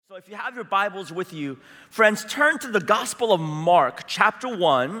If you have your Bibles with you, friends, turn to the Gospel of Mark, chapter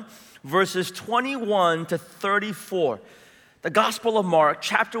 1, verses 21 to 34. The Gospel of Mark,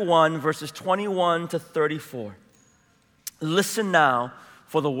 chapter 1, verses 21 to 34. Listen now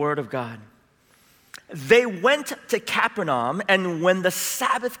for the word of God. They went to Capernaum, and when the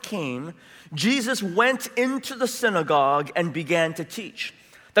Sabbath came, Jesus went into the synagogue and began to teach.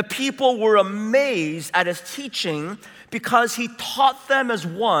 The people were amazed at his teaching because he taught them as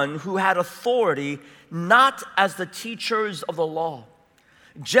one who had authority, not as the teachers of the law.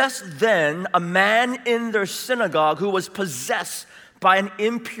 Just then, a man in their synagogue who was possessed by an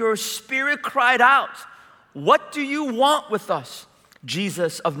impure spirit cried out, "What do you want with us,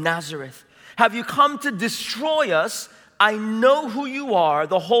 Jesus of Nazareth? Have you come to destroy us? I know who you are,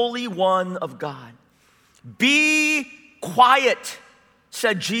 the Holy One of God." "Be quiet,"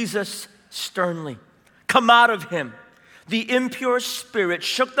 said Jesus sternly. "Come out of him." The impure spirit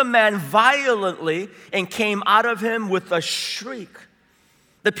shook the man violently and came out of him with a shriek.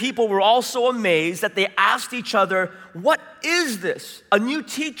 The people were also amazed that they asked each other, "What is this? A new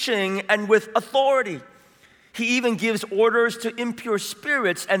teaching and with authority. He even gives orders to impure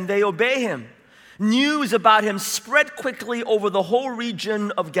spirits and they obey him." News about him spread quickly over the whole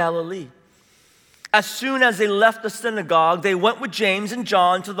region of Galilee. As soon as they left the synagogue, they went with James and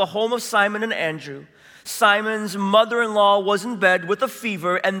John to the home of Simon and Andrew. Simon's mother-in-law was in bed with a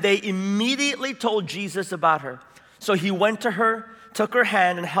fever, and they immediately told Jesus about her. So he went to her, took her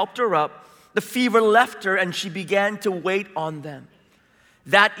hand, and helped her up. The fever left her, and she began to wait on them.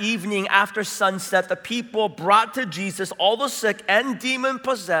 That evening after sunset, the people brought to Jesus all the sick and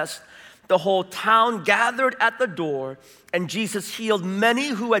demon-possessed. The whole town gathered at the door, and Jesus healed many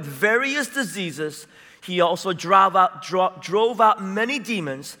who had various diseases. He also drove out many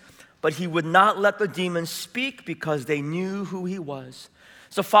demons, but he would not let the demons speak because they knew who he was.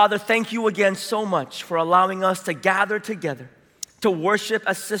 So, Father, thank you again so much for allowing us to gather together, to worship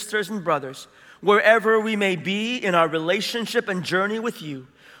as sisters and brothers, wherever we may be in our relationship and journey with you.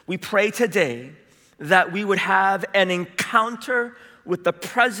 We pray today that we would have an encounter with the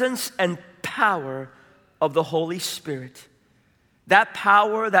presence and power of the Holy Spirit. That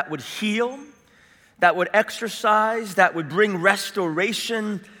power that would heal, that would exercise, that would bring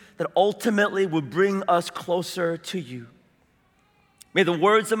restoration, that ultimately would bring us closer to you. May the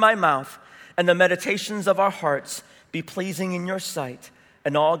words of my mouth and the meditations of our hearts be pleasing in your sight.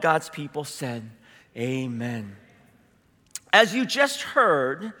 And all God's people said, amen. As you just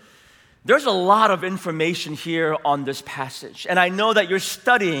heard, there's a lot of information here on this passage. And I know that you're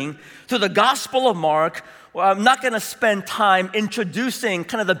studying through the Gospel of Mark. Well, I'm not going to spend time introducing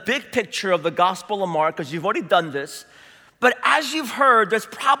kind of the big picture of the Gospel of Mark because you've already done this. But as you've heard, there's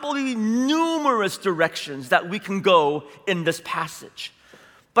probably numerous directions that we can go in this passage.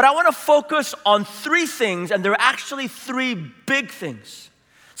 But I want to focus on three things, and there are actually three big things.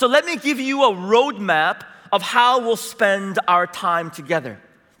 So let me give you a roadmap of how we'll spend our time together.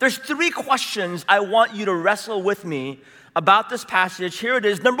 There's three questions I want you to wrestle with me about this passage. Here it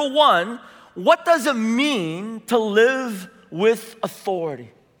is. Number one, what does it mean to live with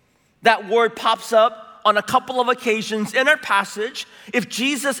authority? That word pops up on a couple of occasions in our passage. If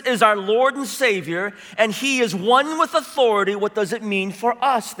Jesus is our Lord and Savior, and he is one with authority, what does it mean for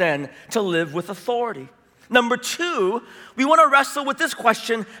us then to live with authority? Number two, we want to wrestle with this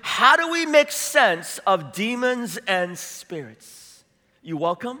question: how do we make sense of demons and spirits? You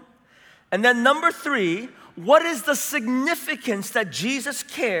welcome? And then number three, what is the significance that Jesus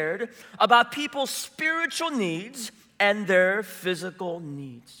cared about people's spiritual needs and their physical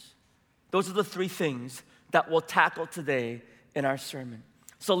needs? Those are the three things that we'll tackle today in our sermon.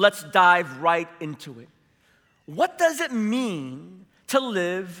 So let's dive right into it. What does it mean to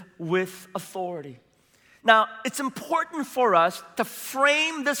live with authority? Now, it's important for us to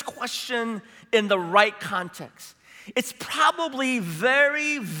frame this question in the right context. It's probably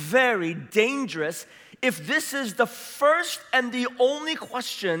very, very dangerous if this is the first and the only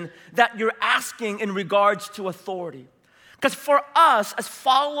question that you're asking in regards to authority. Because for us, as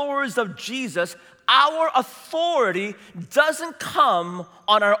followers of Jesus, our authority doesn't come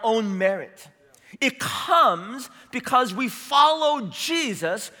on our own merit. It comes because we follow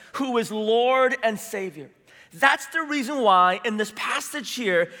Jesus, who is Lord and Savior. That's the reason why in this passage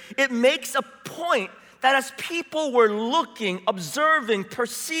here, it makes a point that as people were looking, observing,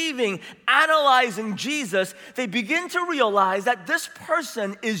 perceiving, analyzing Jesus, they begin to realize that this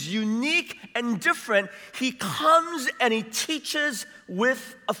person is unique and different. He comes and he teaches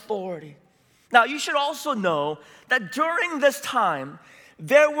with authority. Now, you should also know that during this time,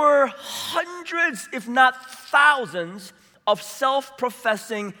 there were hundreds, if not thousands, of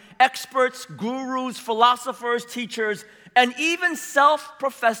self-professing experts, gurus, philosophers, teachers, and even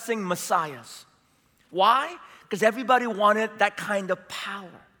self-professing messiahs. Why? Because everybody wanted that kind of power.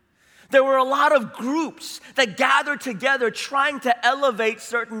 There were a lot of groups that gathered together trying to elevate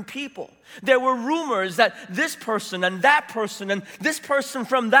certain people. There were rumors that this person and this person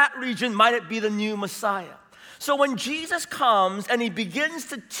from that region might be the new Messiah. So when Jesus comes and he begins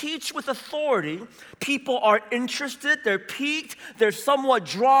to teach with authority, people are interested, they're piqued, they're somewhat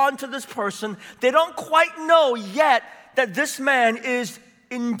drawn to this person. They don't quite know yet that this man is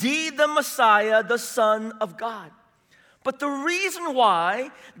indeed the Messiah, the Son of God. But the reason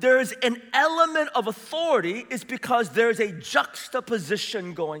why there's an element of authority is because there's a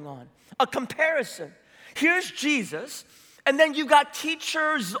juxtaposition going on, a comparison. Here's Jesus, and then you got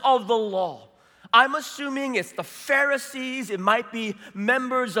teachers of the law. I'm assuming it's the Pharisees. It might be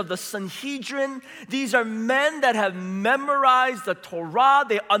members of the Sanhedrin. These are men that have memorized the Torah.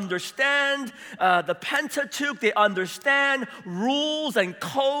 They understand the Pentateuch. They understand rules and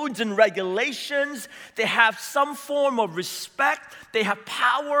codes and regulations. They have some form of respect. They have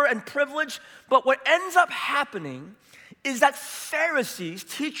power and privilege. But what ends up happening is that Pharisees,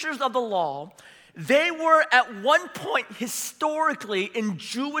 teachers of the law, they were at one point historically in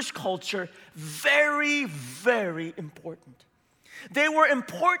Jewish culture very, very important. They were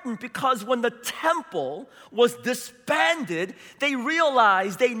important because when the temple was disbanded, they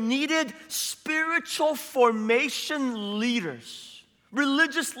realized they needed spiritual formation leaders,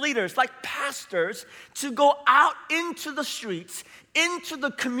 religious leaders like pastors, to go out into the streets, into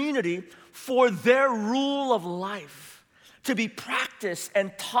the community for their rule of life, to be practiced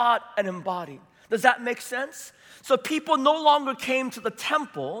and taught and embodied. Does that make sense? So people no longer came to the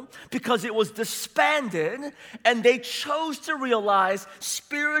temple because it was disbanded, and they chose to realize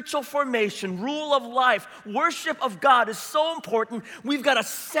spiritual formation, rule of life, worship of God is so important, we've got to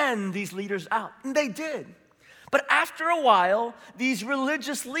send these leaders out. And they did. But after a while, these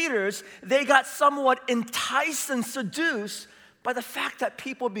religious leaders, they got somewhat enticed and seduced by the fact that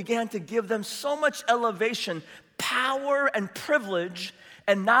people began to give them so much elevation, power, and privilege.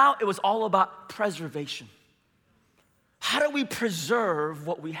 And now it was all about preservation. How do we preserve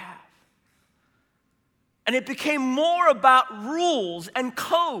what we have? And it became more about rules and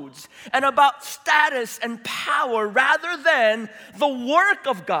codes and about status and power rather than the work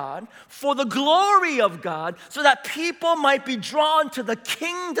of God for the glory of God so that people might be drawn to the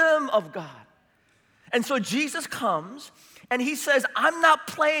kingdom of God. And so Jesus comes and he says, I'm not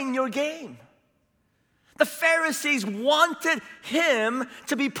playing your game. The Pharisees wanted him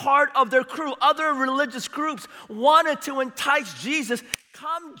to be part of their crew. Other religious groups wanted to entice Jesus.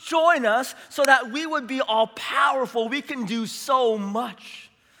 Come join us so that we would be all powerful. We can do so much.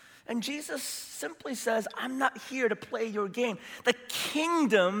 And Jesus simply says, I'm not here to play your game. The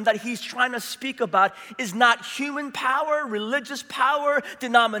kingdom that he's trying to speak about is not human power, religious power,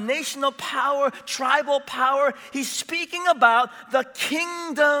 denominational power, tribal power. He's speaking about the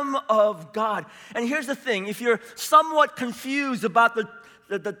kingdom of God. And here's the thing, if you're somewhat confused about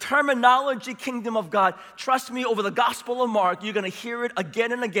the terminology kingdom of God, trust me, over the Gospel of Mark, you're going to hear it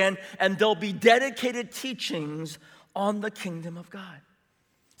again and again, and there'll be dedicated teachings on the kingdom of God.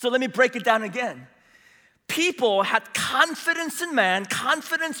 So let me break it down again. People had confidence in man,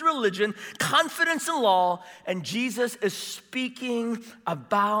 confidence in religion, confidence in law, and Jesus is speaking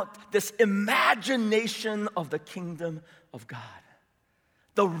about this imagination of the kingdom of God,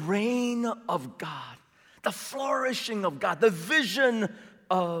 the reign of God, the flourishing of God, the vision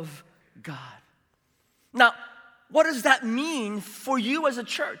of God. Now, what does that mean for you as a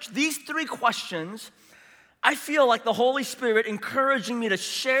church? These three questions, I feel like the Holy Spirit encouraging me to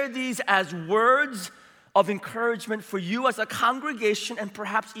share these as words of encouragement for you as a congregation and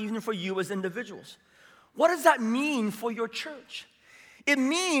perhaps even for you as individuals. What does that mean for your church? It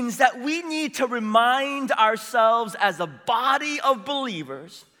means that we need to remind ourselves as a body of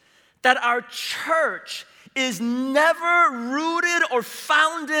believers that our church is never rooted or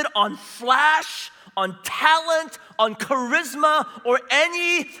founded on flash, on talent, on charisma, or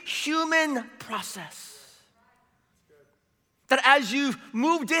any human process. That as you've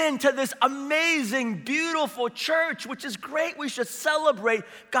moved into this amazing, beautiful church, which is great, we should celebrate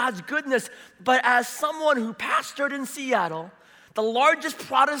God's goodness. But as someone who pastored in Seattle, the largest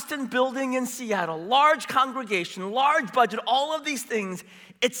Protestant building in Seattle, large congregation, large budget, all of these things,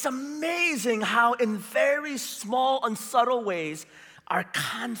 it's amazing how in very small and subtle ways, our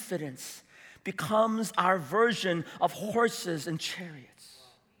confidence becomes our version of horses and chariots.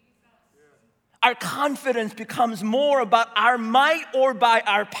 Our confidence becomes more about our might or by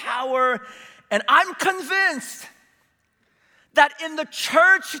our power. And I'm convinced That in the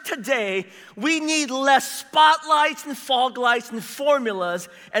church today, we need less spotlights and fog lights and formulas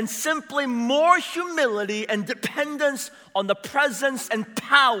and simply more humility and dependence on the presence and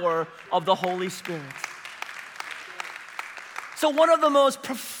power of the Holy Spirit. So one of the most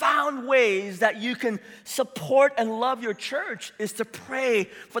profound ways that you can support and love your church is to pray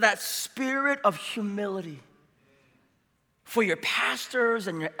for that spirit of humility for your pastors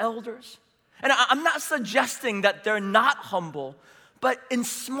and your elders. And I'm not suggesting that they're not humble, but in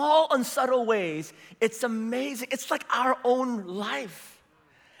small and subtle ways, it's amazing. It's like our own life.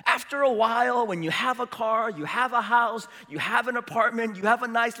 After a while, when you have a car, you have a house, you have an apartment, you have a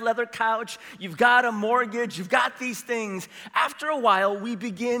nice leather couch, you've got a mortgage, you've got these things. After a while, we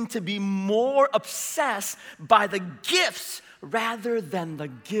begin to be more obsessed by the gifts rather than the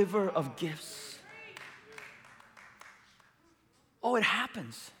giver of gifts. Oh, it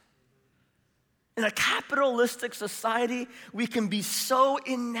happens. In a capitalistic society, we can be so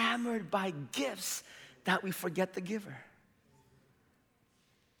enamored by gifts that we forget the giver.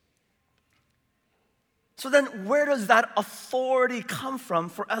 So then, where does that authority come from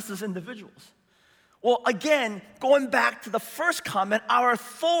for us as individuals? Well, again, going back to the first comment, our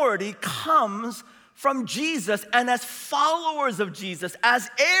authority comes from Jesus, and as followers of Jesus, as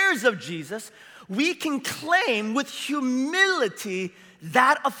heirs of Jesus, we can claim with humility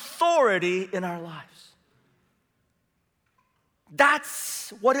that authority in our lives.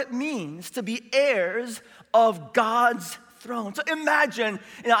 That's what it means to be heirs of God's throne. So imagine,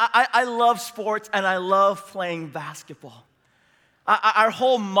 I love sports and I love playing basketball. Our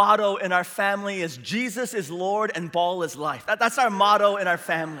whole motto in our family is Jesus is Lord and ball is life. That's our motto in our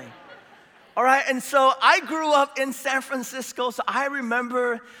family. All right, and so I grew up in San Francisco, so I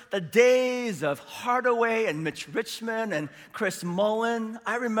remember the days of Hardaway and Mitch Richmond and Chris Mullin.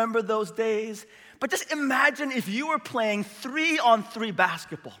 I remember those days. But just imagine if you were playing 3-on-3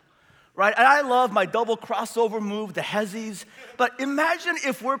 basketball, right? And I love my double crossover move, the Hezzies. But imagine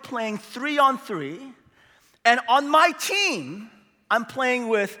if we're playing 3-on-3, and on my team, I'm playing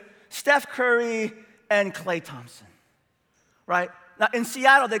with Steph Curry and Klay Thompson, right? Now, in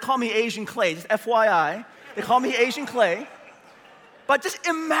Seattle, they call me Asian Clay, just FYI. They call me Asian Clay. But just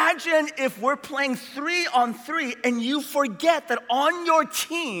imagine if we're playing 3-on-3 and you forget that on your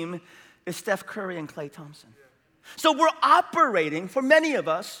team is Steph Curry and Klay Thompson. So we're operating, for many of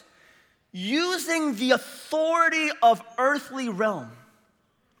us, using the authority of earthly realm.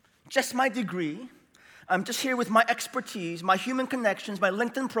 Just my degree. I'm just here with my expertise, my human connections, my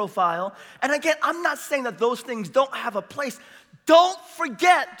LinkedIn profile. And again, I'm not saying that those things don't have a place. Don't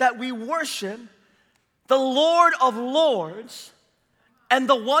forget that we worship the Lord of Lords and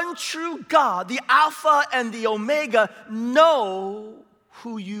the one true God, the Alpha and the Omega. Know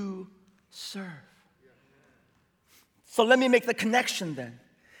who you serve. So let me make the connection then.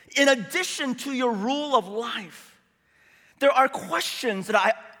 In addition to your rule of life, there are questions that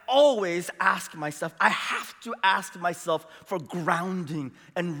I always ask myself. I have to ask myself for grounding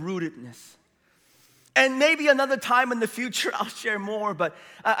and rootedness. And maybe another time in the future, I'll share more, but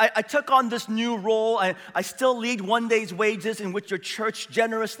I took on this new role. I still lead One Day's Wages, in which your church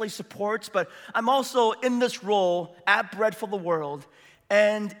generously supports, but I'm also in this role at Bread for the World,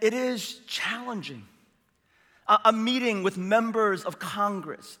 and it is challenging. I'm meeting with members of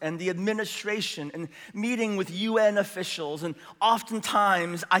Congress and the administration and meeting with UN officials, and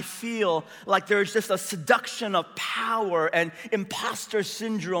oftentimes I feel like there's just a seduction of power and imposter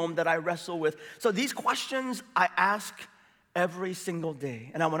syndrome that I wrestle with. So these questions I ask every single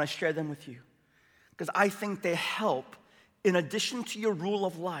day, and I want to share them with you because I think they help, in addition to your rule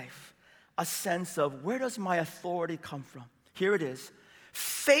of life, a sense of where does my authority come from? Here it is: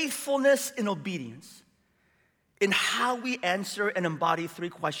 faithfulness in obedience. In how we answer and embody 3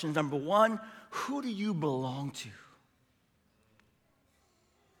 questions. Number 1, who do you belong to?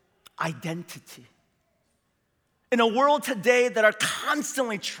 Identity. In a world today that are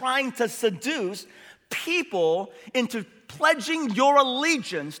constantly trying to seduce people into pledging your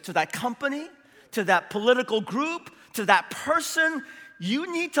allegiance to that company, to that political group, to that person,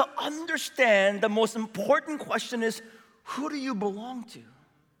 you need to understand the most important question is, who do you belong to?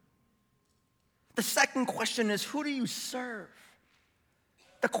 The second question is, who do you serve?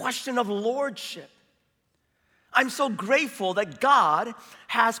 The question of lordship. I'm so grateful that God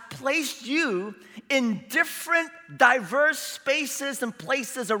has placed you in different, diverse spaces and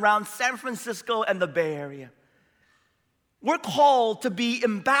places around San Francisco and the Bay Area. We're called to be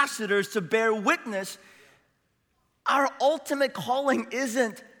ambassadors, to bear witness. Our ultimate calling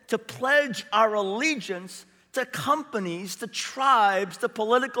isn't to pledge our allegiance to companies, to tribes, to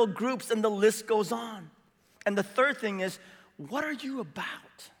political groups, and the list goes on. And the third thing is, what are you about?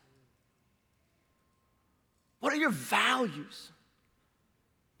 What are your values?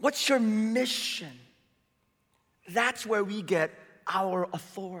 What's your mission? That's where we get our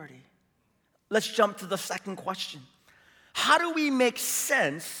authority. Let's jump to the second question. How do we make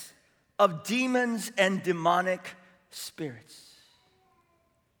sense of demons and demonic spirits?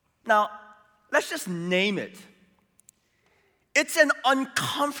 Now, let's just name it. It's an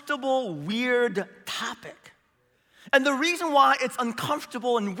uncomfortable, weird topic. And the reason why it's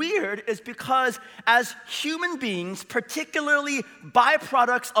uncomfortable and weird is because as human beings, particularly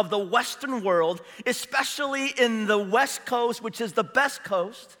byproducts of the Western world, especially in the West Coast, which is the best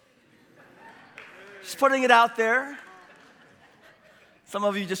coast, just putting it out there. Some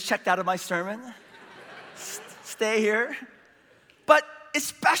of you just checked out of my sermon. Stay here. But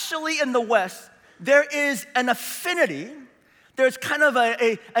especially in the West, there is an affinity. There's kind of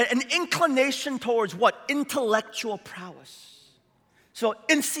an inclination towards what? Intellectual prowess. So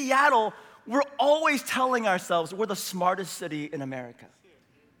in Seattle, we're always telling ourselves we're the smartest city in America.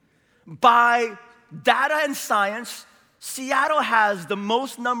 By data and science, Seattle has the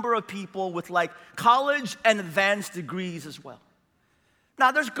most number of people with like college and advanced degrees as well.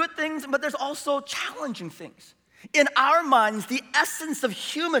 Now, there's good things, but there's also challenging things. In our minds, the essence of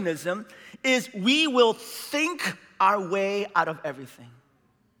humanism is we will think our way out of everything.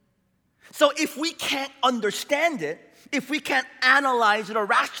 So if we can't understand it, if we can't analyze it or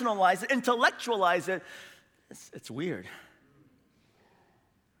rationalize it, intellectualize it, it's weird.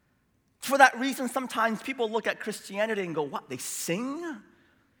 For that reason, sometimes people look at Christianity and go, what, they sing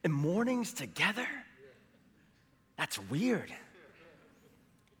in mornings together? That's weird.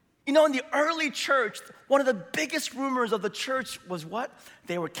 You know, in the early church, one of the biggest rumors of the church was what?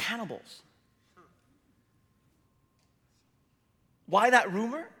 They were cannibals. Why that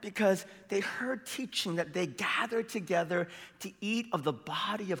rumor? Because they heard teaching that they gathered together to eat of the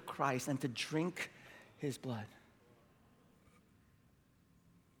body of Christ and to drink his blood.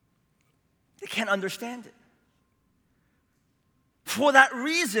 They can't understand it. For that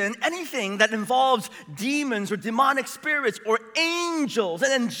reason, anything that involves demons or demonic spirits or angels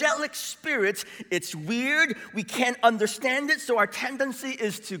and angelic spirits, it's weird, we can't understand it, so our tendency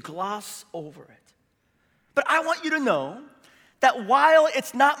is to gloss over it. But I want you to know that while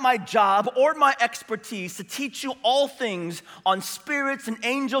it's not my job or my expertise to teach you all things on spirits and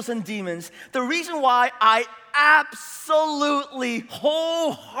angels and demons, the reason why I absolutely,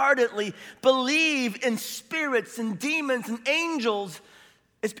 wholeheartedly believe in spirits and demons and angels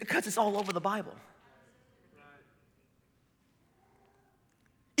is because it's all over the Bible.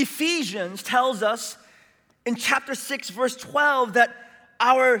 Ephesians tells us in chapter 6, verse 12, that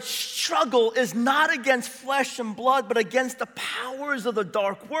our struggle is not against flesh and blood, but against the powers of the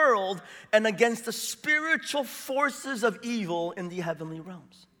dark world and against the spiritual forces of evil in the heavenly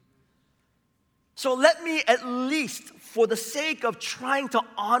realms. So let me, at least for the sake of trying to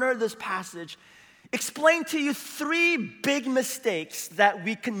honor this passage, explain to you 3 big mistakes that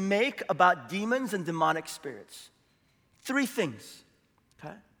we can make about demons and demonic spirits. 3 things,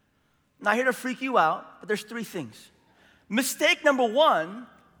 okay? Not here to freak you out, but there's 3 things. Mistake number 1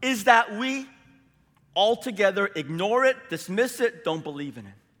 is that we altogether ignore it, dismiss it, don't believe in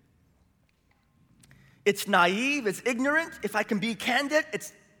it. It's naive, it's ignorant. If I can be candid,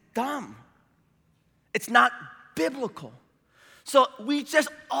 it's dumb. It's not biblical. So we just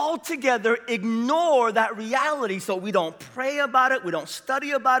altogether ignore that reality. So we don't pray about it, we don't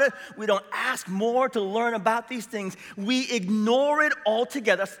study about it, we don't ask more to learn about these things. We ignore it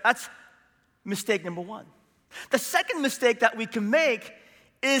altogether. That's mistake number 1. The second mistake that we can make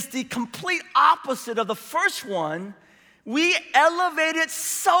is the complete opposite of the first one. We elevate it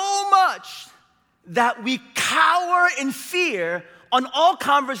so much that we cower in fear on all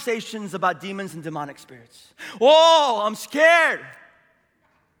conversations about demons and demonic spirits. Oh, I'm scared.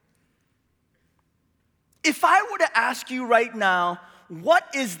 If I were to ask you right now, what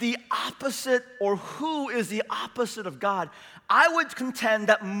is the opposite or who is the opposite of God? I would contend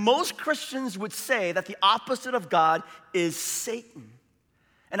that most Christians would say that the opposite of God is Satan.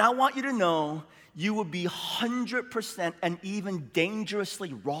 And I want you to know you would be 100% and even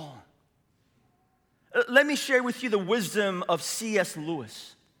dangerously wrong. Let me share with you the wisdom of C.S.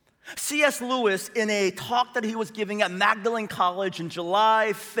 Lewis. C.S. Lewis, in a talk that he was giving at Magdalen College on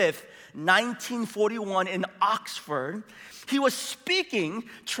July 5th, 1941 in Oxford, he was speaking,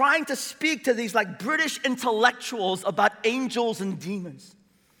 trying to speak to these like British intellectuals about angels and demons.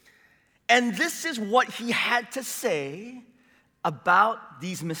 And this is what he had to say about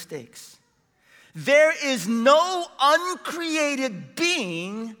these mistakes. There is no uncreated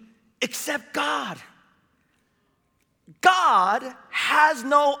being except God. God has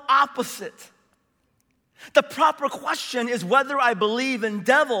no opposite. The proper question is whether I believe in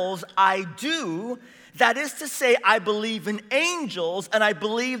devils. I do. That is to say, I believe in angels, and I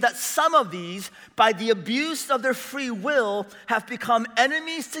believe that some of these, by the abuse of their free will, have become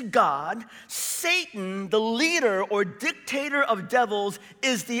enemies to God. Satan, the leader or dictator of devils,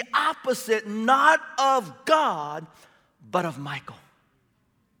 is the opposite, not of God, but of Michael.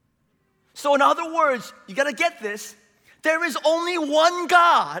 So in other words, you gotta get this. There is only one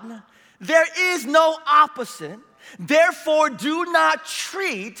God. There is no opposite. Therefore, do not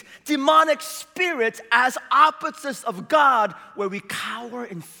treat demonic spirits as opposites of God, where we cower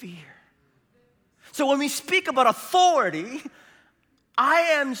in fear. So when we speak about authority, I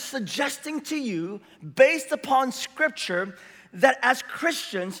am suggesting to you, based upon Scripture, that as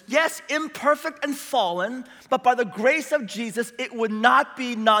Christians, yes, imperfect and fallen, but by the grace of Jesus, it would not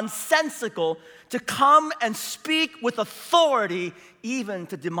be nonsensical to come and speak with authority even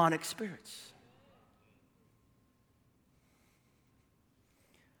to demonic spirits.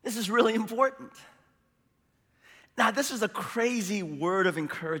 This is really important. Now, this is a crazy word of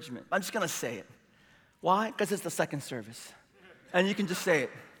encouragement. I'm just going to say it. Why? Because it's the second service. And you can just say it.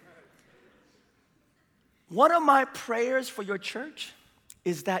 One of my prayers for your church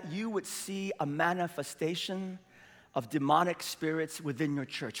is that you would see a manifestation of demonic spirits within your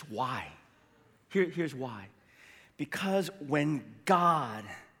church. Why? Here's why. Because when God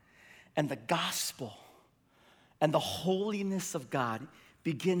and the gospel and the holiness of God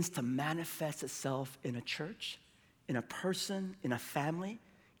begins to manifest itself in a church, in a person, in a family,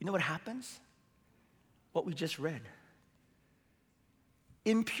 you know what happens? What we just read.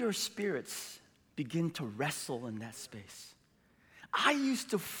 Impure spirits begin to wrestle in that space. I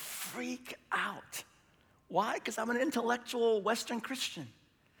used to freak out. Why? Because I'm an intellectual Western Christian.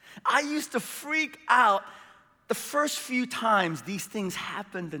 I used to freak out the first few times these things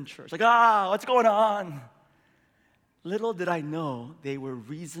happened in church. Like, what's going on? Little did I know they were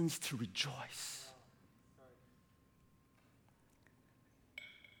reasons to rejoice.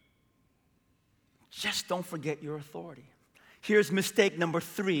 Just don't forget your authority. Here's mistake number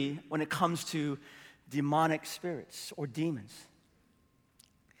 3 when it comes to demonic spirits or demons.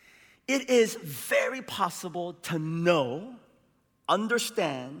 It is very possible to know,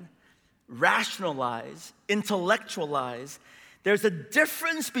 understand, rationalize, intellectualize. There's a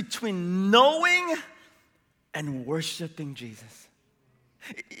difference between knowing and worshiping Jesus.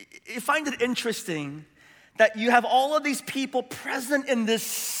 I find it interesting that you have all of these people present in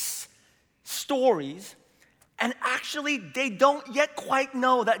this stories, and actually they don't yet quite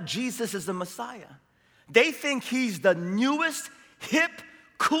know that Jesus is the Messiah. They think he's the newest, hip,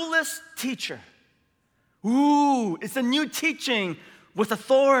 coolest teacher. Ooh, it's a new teaching with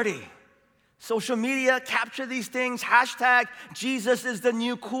authority. Social media capture these things, hashtag Jesus is the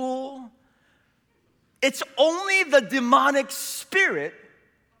new cool. It's only the demonic spirit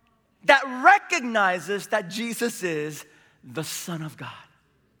that recognizes that Jesus is the Son of God.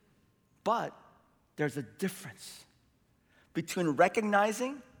 But there's a difference between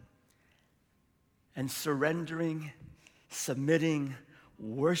recognizing and surrendering, submitting,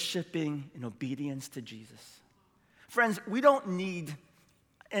 worshiping in obedience to Jesus. Friends, we don't need,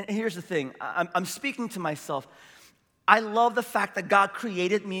 and here's the thing, I'm speaking to myself. I love the fact that God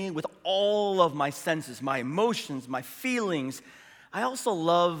created me with all of my senses, my emotions, my feelings. I also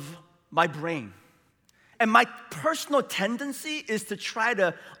love my brain. And my personal tendency is to try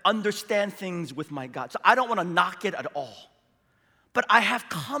to understand things with my God. So I don't want to knock it at all. But I have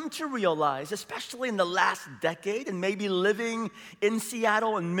come to realize, especially in the last decade, and maybe living in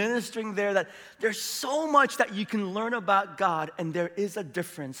Seattle and ministering there, that there's so much that you can learn about God, and there is a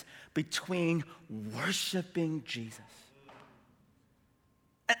difference between worshiping Jesus.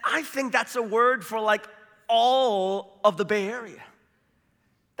 And I think that's a word for like all of the Bay Area.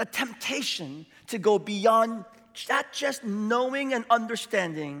 The temptation to go beyond not just knowing and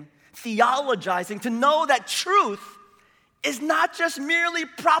understanding, theologizing, to know that truth is not just merely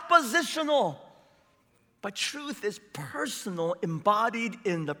propositional, but truth is personal, embodied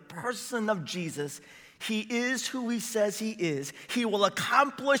in the person of Jesus. He is who he says he is. He will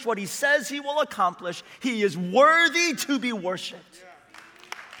accomplish what he says he will accomplish. He is worthy to be worshiped.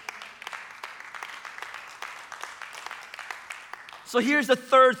 So here's the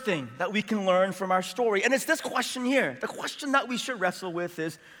third thing that we can learn from our story, and it's this question here. The question that we should wrestle with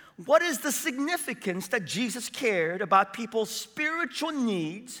is, what is the significance that Jesus cared about people's spiritual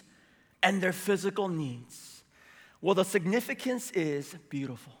needs and their physical needs? Well, the significance is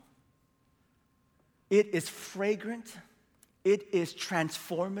beautiful. It is fragrant. It is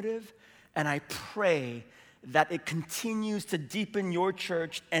transformative. And I pray that it continues to deepen your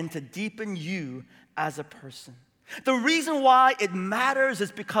church and to deepen you as a person. The reason why it matters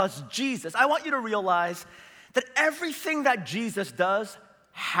is because Jesus, I want you to realize that everything that Jesus does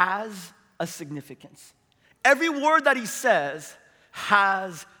has a significance. Every word that he says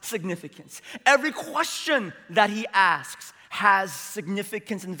has significance. Every question that he asks has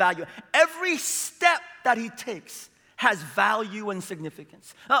significance and value. Every step that he takes has value and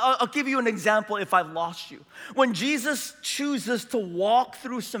significance. I'll give you an example if I've lost you. When Jesus chooses to walk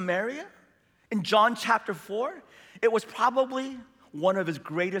through Samaria in John chapter 4, it was probably one of his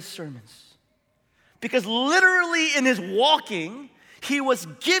greatest sermons. Because literally in his walking, he was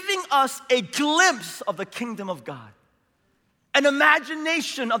giving us a glimpse of the kingdom of God, an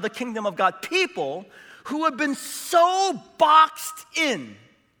imagination of the kingdom of God. People who have been so boxed in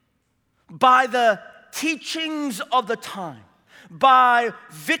by the teachings of the time, by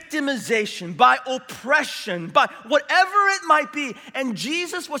victimization, by oppression, by whatever it might be. And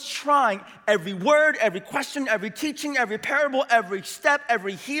Jesus was trying every word, every question, every teaching, every parable, every step,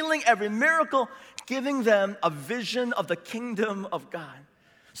 every healing, every miracle, giving them a vision of the kingdom of God.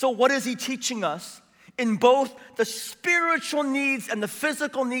 So what is he teaching us in both the spiritual needs and the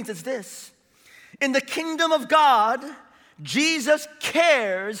physical needs is this. In the kingdom of God, Jesus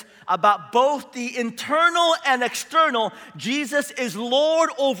cares about both the internal and external. Jesus is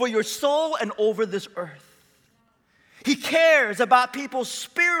Lord over your soul and over this earth. He cares about people's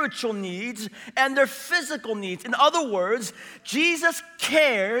spiritual needs and their physical needs. In other words, Jesus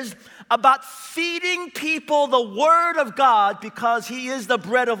cares about feeding people the Word of God because He is the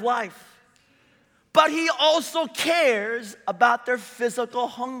bread of life. But He also cares about their physical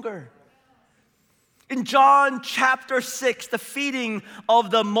hunger. In John chapter 6, the feeding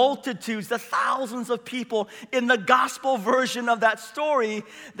of the multitudes, the thousands of people, in the gospel version of that story,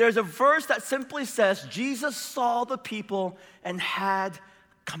 there's a verse that simply says, Jesus saw the people and had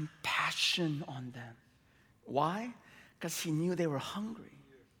compassion on them. Why? Because he knew they were hungry.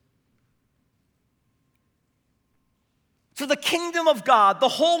 So the kingdom of God, the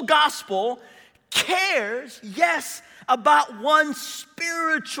whole gospel, cares, yes, about one's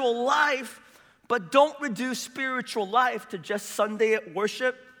spiritual life, but don't reduce spiritual life to just Sunday at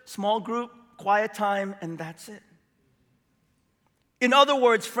worship, small group, quiet time, and that's it. In other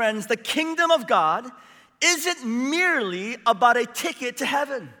words, friends, the kingdom of God isn't merely about a ticket to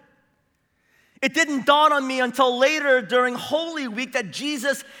heaven. It didn't dawn on me until later during Holy Week that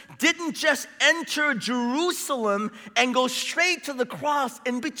Jesus didn't just enter Jerusalem and go straight to the cross.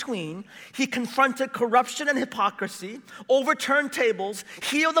 In between, he confronted corruption and hypocrisy, overturned tables,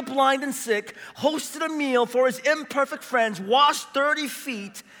 healed the blind and sick, hosted a meal for his imperfect friends, washed 30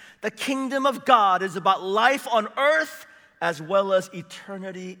 feet. The kingdom of God is about life on earth as well as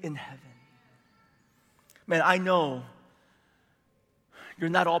eternity in heaven. Man, I know you're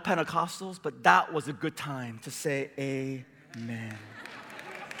not all Pentecostals, but that was a good time to say amen.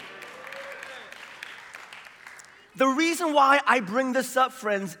 The reason why I bring this up,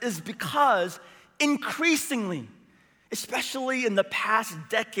 friends, is because increasingly, especially in the past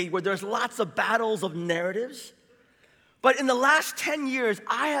decade where there's lots of battles of narratives, but in the last 10 years,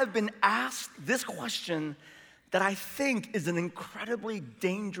 I have been asked this question that I think is an incredibly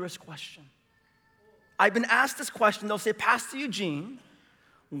dangerous question. I've been asked this question. They'll say, Pastor Eugene,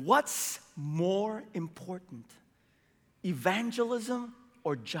 what's more important, evangelism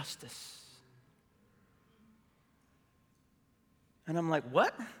or justice? And I'm like,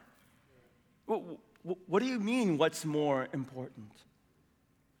 what? What do you mean, what's more important?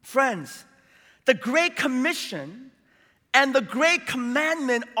 Friends, the Great Commission and the Great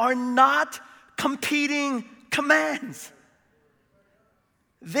Commandment are not competing commands.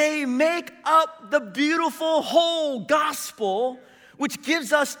 They make up the beautiful whole gospel, which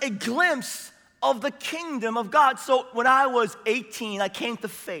gives us a glimpse of the kingdom of God. So when I was 18, I came to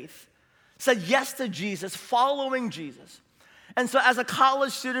faith, said yes to Jesus, following Jesus. And so as a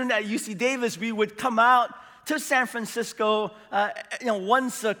college student at UC Davis, we would come out to San Francisco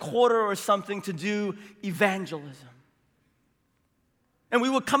once a quarter or something to do evangelism. And we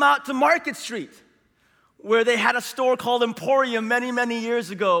would come out to Market Street, where they had a store called Emporium many, many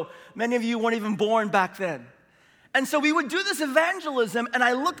years ago. Many of you weren't even born back then. And so we would do this evangelism, and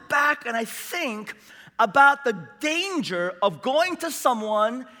I look back and I think about the danger of going to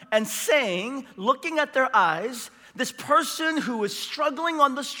someone and saying, looking at their eyes, this person who is struggling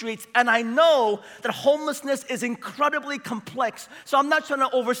on the streets, and I know that homelessness is incredibly complex, so I'm not trying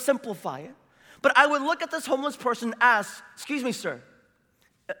to oversimplify it, but I would look at this homeless person and ask, excuse me, sir,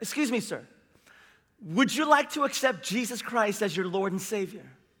 would you like to accept Jesus Christ as your Lord and Savior?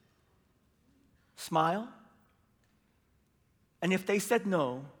 Smile, And if they said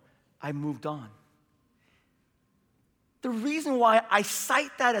no, I moved on. The reason why I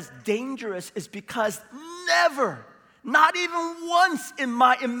cite that as dangerous is because never, not even once in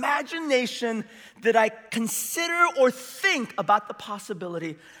my imagination did I consider or think about the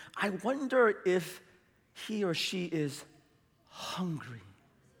possibility, I wonder if he or she is hungry.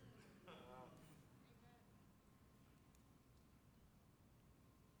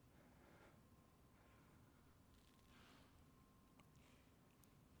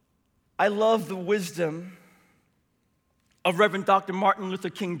 I love the wisdom of Reverend Dr. Martin Luther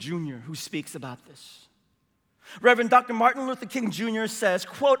King Jr., who speaks about this. Reverend Dr. Martin Luther King Jr. says,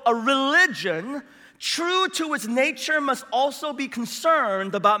 quote, "A religion true to its nature must also be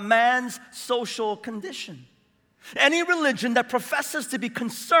concerned about man's social condition. Any religion that professes to be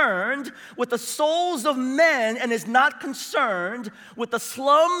concerned with the souls of men and is not concerned with the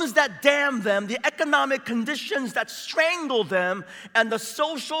slums that damn them, the economic conditions that strangle them, and the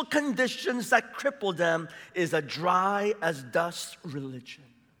social conditions that cripple them is a dry as dust religion."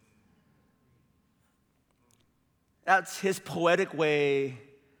 That's his poetic way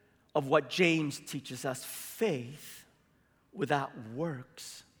of what James teaches us. Faith without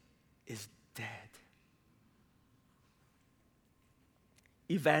works is dead.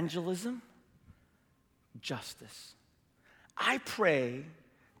 Evangelism, justice. I pray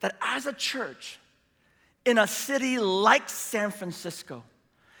that as a church in a city like San Francisco,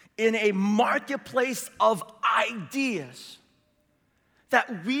 in a marketplace of ideas,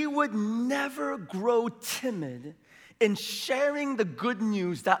 that we would never grow timid in sharing the good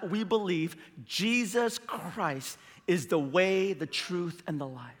news that we believe Jesus Christ is the way, the truth, and the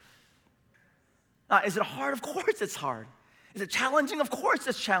life. Now, is it hard? Of course it's hard. Is it challenging? Of course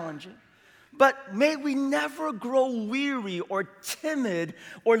it's challenging. But may we never grow weary or timid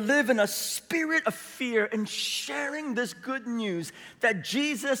or live in a spirit of fear in sharing this good news that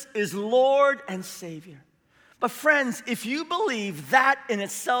Jesus is Lord and Savior. But friends, if you believe that in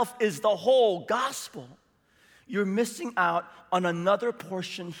itself is the whole gospel, you're missing out on another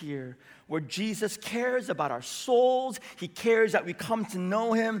portion here where Jesus cares about our souls. He cares that we come to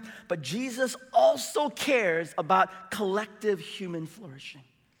know him. But Jesus also cares about collective human flourishing.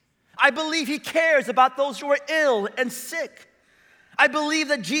 I believe he cares about those who are ill and sick. I believe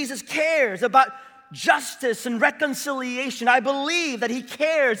that Jesus cares about justice and reconciliation. I believe that he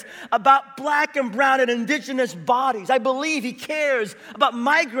cares about black and brown and indigenous bodies. I believe he cares about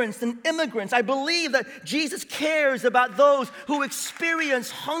migrants and immigrants. I believe that Jesus cares about those who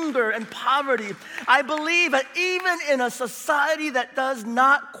experience hunger and poverty. I believe that even in a society that does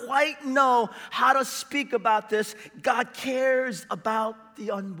not quite know how to speak about this, God cares about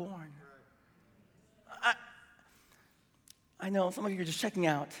the unborn. I know some of you are just checking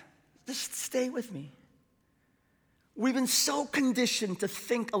out. Just stay with me. We've been so conditioned to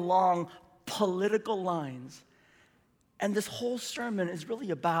think along political lines. And this whole sermon is really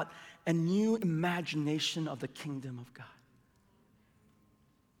about a new imagination of the kingdom of God.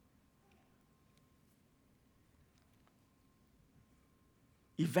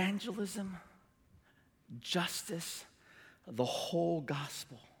 Evangelism, justice, the whole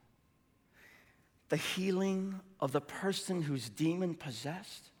gospel. The healing of the person who's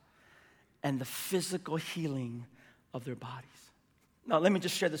demon-possessed, and the physical healing of their bodies. Now, let me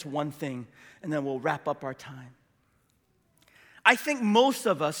just share this one thing, and then we'll wrap up our time. I think most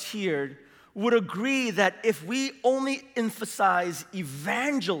of us here would agree that if we only emphasize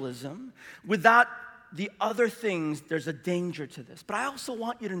evangelism without the other things, there's a danger to this. But I also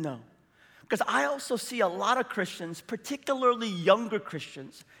want you to know, because I also see a lot of Christians, particularly younger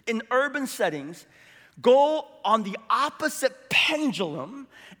Christians, in urban settings, go on the opposite pendulum,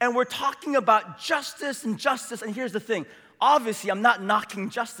 and we're talking about justice and justice. And here's the thing. Obviously, I'm not knocking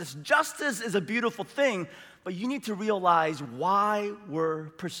justice. Justice is a beautiful thing, but you need to realize why we're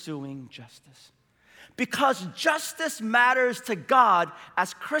pursuing justice. Because justice matters to God.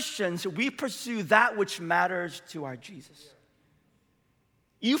 As Christians, we pursue that which matters to our Jesus.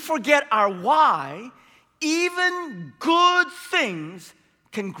 You forget our why, even good things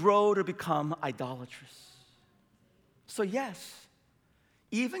can grow to become idolatrous. So yes,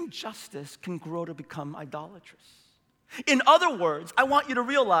 even justice can grow to become idolatrous. In other words, I want you to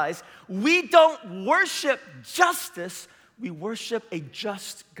realize we don't worship justice, we worship a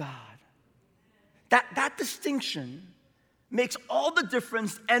just God. That distinction makes all the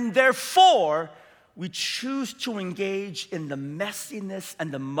difference, and therefore, we choose to engage in the messiness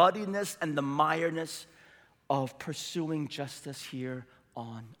and the muddiness and the mireness of pursuing justice here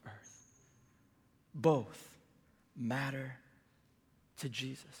on earth. Both matter to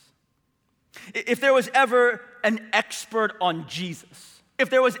Jesus. If there was ever an expert on Jesus, if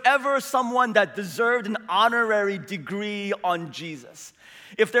there was ever someone that deserved an honorary degree on Jesus,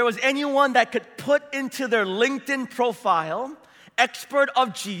 if there was anyone that could put into their LinkedIn profile, expert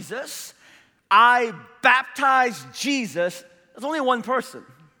of Jesus, I baptized Jesus, there's only one person.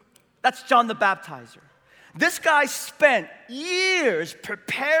 That's John the Baptizer. This guy spent years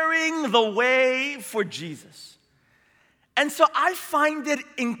preparing the way for Jesus. And so I find it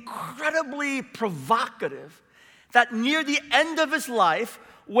incredibly provocative that near the end of his life,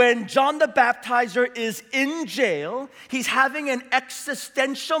 when John the Baptizer is in jail, he's having an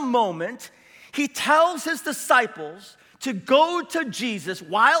existential moment, he tells his disciples to go to Jesus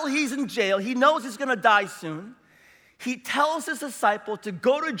while he's in jail. He knows he's going to die soon. He tells his disciple to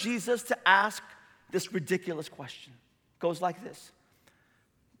go to Jesus to ask this ridiculous question. It goes like this.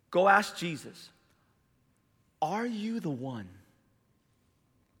 Go ask Jesus, are you the one?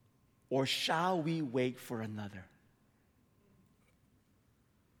 Or shall we wait for another?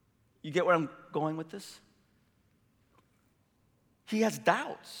 You get where I'm going with this? He has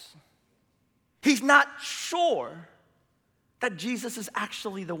doubts. He's not sure that Jesus is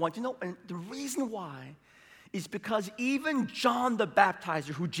actually the one. You know, and the reason why is because even John the Baptizer,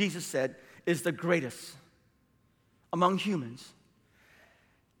 who Jesus said is the greatest among humans,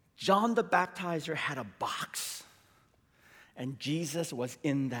 John the Baptizer had a box, and Jesus was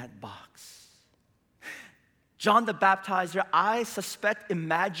in that box. John the Baptizer, I suspect,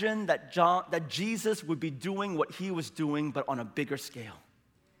 imagined that Jesus would be doing what he was doing, but on a bigger scale.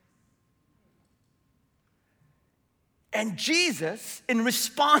 And Jesus, in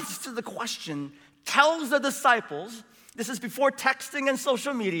response to the question, tells the disciples, this is before texting and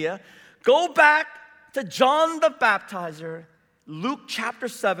social media, go back to John the Baptizer, Luke chapter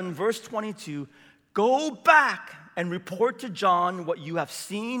 7, verse 22. Go back and report to John what you have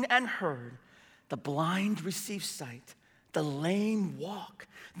seen and heard. The blind receive sight, the lame walk,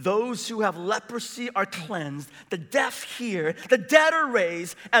 those who have leprosy are cleansed, the deaf hear, the dead are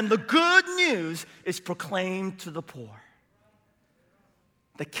raised, and the good news is proclaimed to the poor.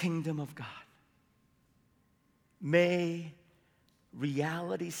 The kingdom of God. May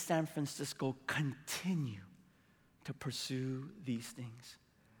Reality San Francisco continue to pursue these things.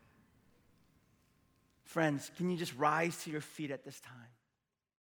 Friends, can you just rise to your feet at this time?